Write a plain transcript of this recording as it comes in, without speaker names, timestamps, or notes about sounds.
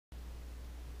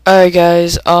Alright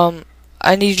guys,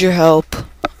 I need your help.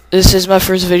 This is my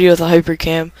first video with a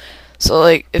hypercam, so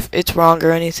like if it's wrong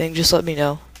or anything, just let me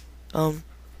know.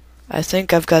 I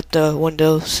think I've got the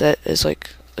window set as like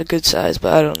a good size,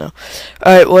 but I don't know.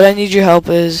 Alright, what I need your help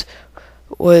is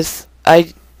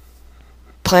I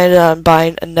planned on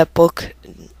buying a netbook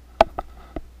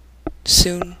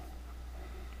soon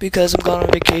because I'm going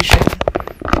on vacation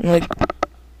in like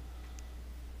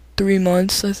 3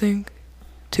 months, I think.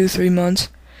 2-3 months.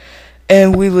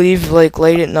 And we leave like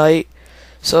late at night,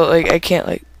 so like I can't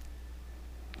like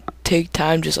take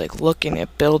time just like looking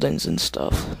at buildings and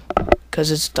stuff because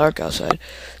it's dark outside.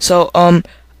 So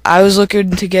I was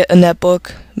looking to get a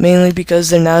netbook mainly because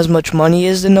they're not as much money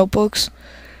as the notebooks.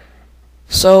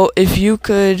 So if you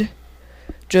could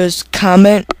just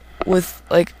comment with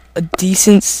like a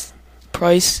decent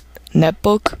price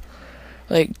netbook,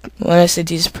 like when I say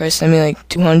decent price I mean like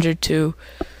 $200 to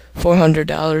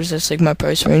 $400. That's like my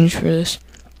price range for this.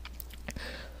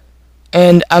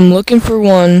 And I'm looking for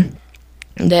one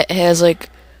that has like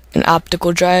an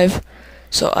optical drive,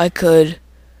 so I could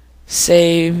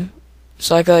like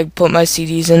put my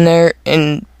CDs in there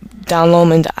and download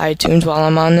them into iTunes while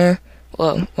I'm on there.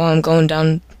 Well, while I'm going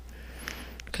down,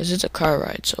 because it's a car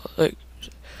ride. So like,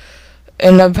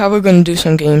 and I'm probably gonna do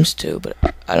some games too, but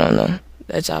I don't know.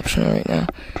 That's optional right now.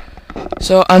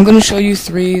 So I'm going to show you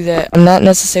 3 that I'm not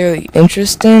necessarily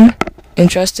interested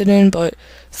in, but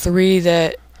 3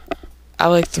 that I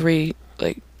like. 3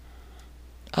 like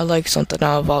I like something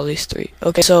out of all these 3.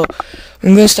 Okay, so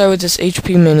I'm going to start with this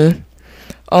HP Mini.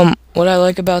 What I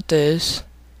like about this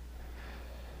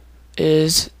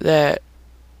is that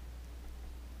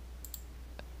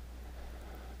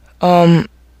I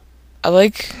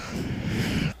like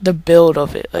the build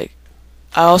of it. Like,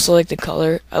 I also like the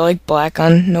color. I like black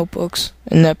on notebooks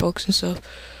and netbooks and stuff.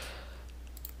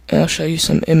 And I'll show you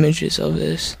some images of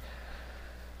this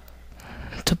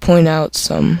to point out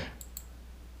some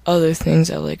other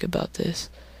things I like about this.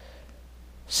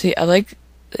 See, I like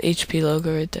the HP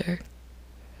logo right there.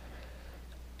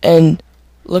 And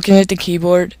looking at the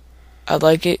keyboard, I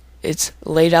like it. It's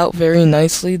laid out very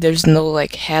nicely. There's no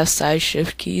like half-size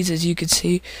shift keys, as you can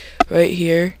see right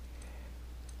here.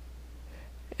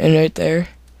 And right there,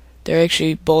 they're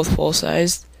actually both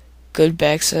full-sized. Good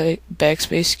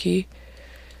backspace key,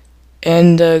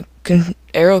 and the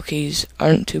arrow keys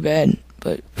aren't too bad.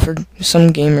 But for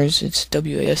some gamers, it's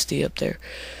WASD up there.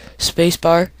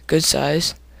 Spacebar, good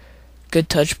size, good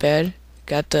touchpad.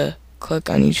 Got the click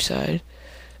on each side,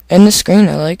 and the screen,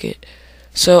 I like it.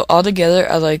 So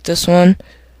altogether, I like this one.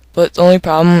 But the only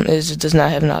problem is it does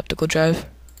not have an optical drive.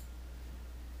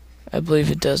 I believe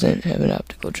it doesn't have an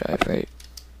optical drive, right?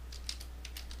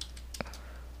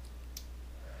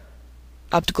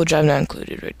 Optical drive not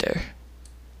included right there.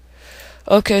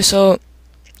 Okay, so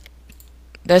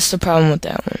that's the problem with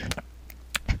that one.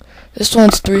 This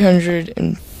one's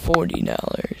 $340.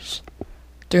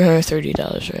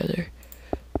 $330 rather.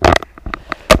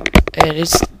 And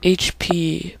it's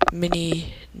HP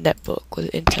Mini Netbook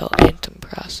with Intel Atom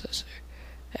processor.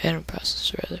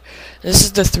 This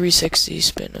is the 360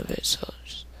 spin of it, so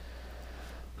just,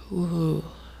 ooh.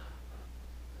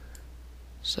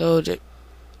 So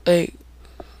like,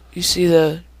 you see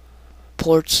the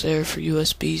ports there for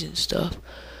USBs and stuff.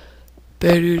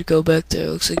 Better to go back there.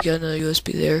 Looks like you got another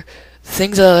USB there. The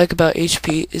things I like about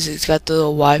HP is it's got the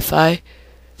little Wi-Fi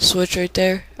switch right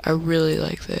there. I really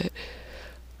like that.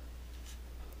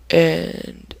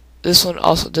 And this one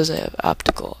also doesn't have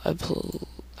optical. I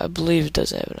believe it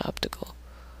doesn't have an optical.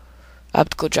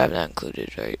 Optical drive not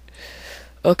included, right?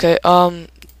 Okay,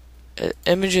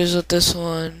 images with this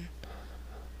one.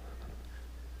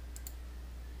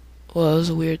 Well, it was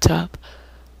a weird top.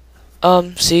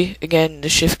 See, again, the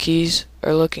shift keys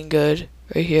are looking good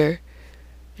right here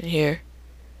and here.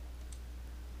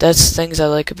 That's things I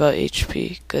like about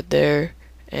HP. Good there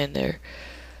and there.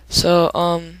 So,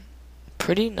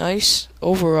 pretty nice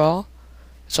overall.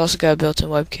 It's also got a built-in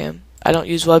webcam. I don't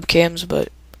use webcams, but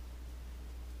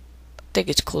I think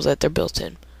it's cool that they're built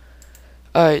in.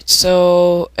 Alright,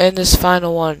 so, and this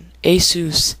final one,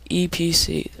 Asus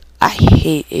EPC. I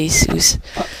hate Asus.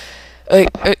 Like,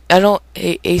 I don't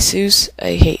hate Asus,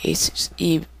 I hate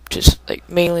Asus just like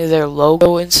mainly their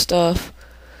logo and stuff.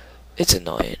 It's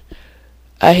annoying.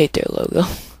 I hate their logo.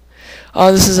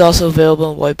 Oh, this is also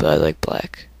available in white, but I like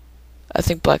black. I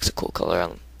think black's a cool color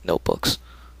on notebooks,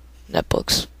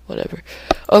 netbooks, whatever.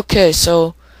 Okay,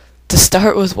 so to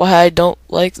start with why I don't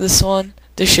like this one,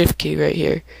 the shift key right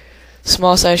here.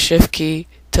 Small size shift key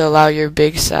to allow your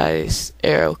big size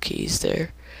arrow keys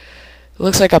there. It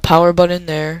looks like a power button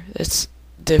there. That's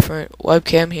different.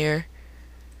 Webcam here.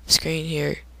 Screen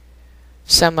here.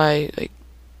 semi like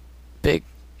big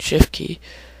shift key.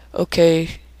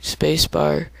 Okay,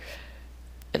 spacebar.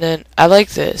 And then I like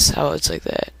this, how it's like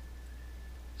that.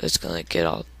 It's gonna like, get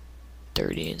all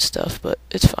dirty and stuff, but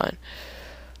it's fine.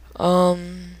 Other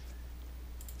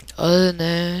than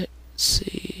that, let's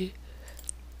see.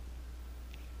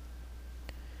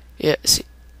 Yeah, see,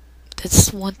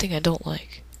 that's one thing I don't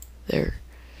like. Their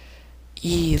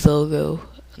E logo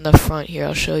on the front here.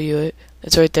 I'll show you it.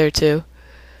 It's right there too.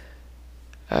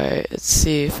 Alright, let's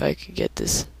see if I can get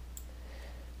this.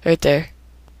 Right there.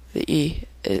 The E.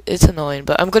 It's annoying,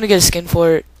 but I'm gonna get a skin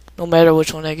for it no matter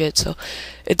which one I get, so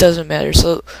it doesn't matter.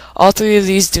 So all three of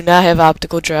these do not have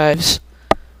optical drives.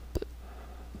 But,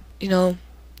 you know,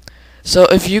 so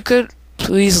if you could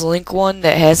please link one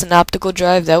that has an optical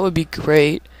drive, that would be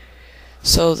great.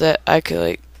 So that I could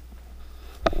like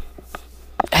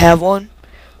have one.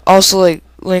 Also like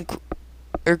link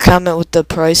or comment with the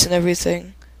price and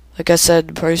everything. Like I said,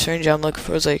 the price range I'm looking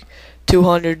for is like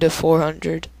 200 to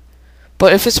 400.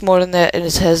 But if it's more than that and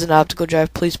it has an optical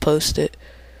drive, please post it.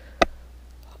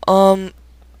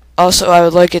 Also I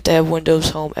would like it to have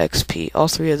Windows Home XP. All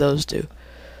three of those do.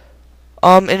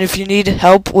 And if you need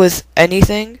help with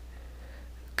anything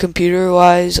computer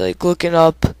wise, like looking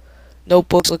up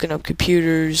notebooks, looking up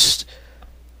computers,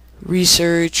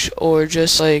 research, or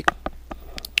just like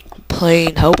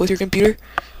plain help with your computer,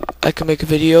 I can make a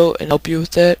video and help you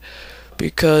with that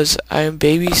because I am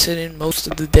babysitting most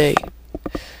of the day.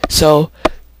 So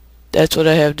that's what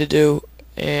I have to do,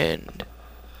 and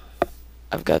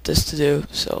I've got this to do.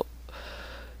 So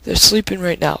they're sleeping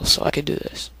right now, so I can do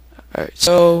this. Alright,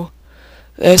 so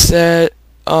that's that.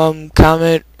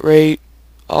 Comment, rate,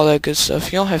 all that good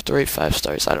stuff. You don't have to rate 5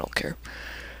 stars, I don't care.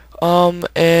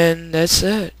 And that's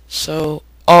it. So,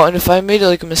 oh, and if I made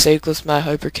like a mistake with my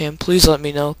hypercam, please let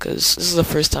me know, because this is the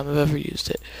first time I've ever used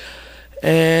it.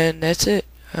 And that's it.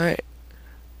 Alright.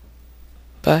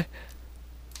 Bye.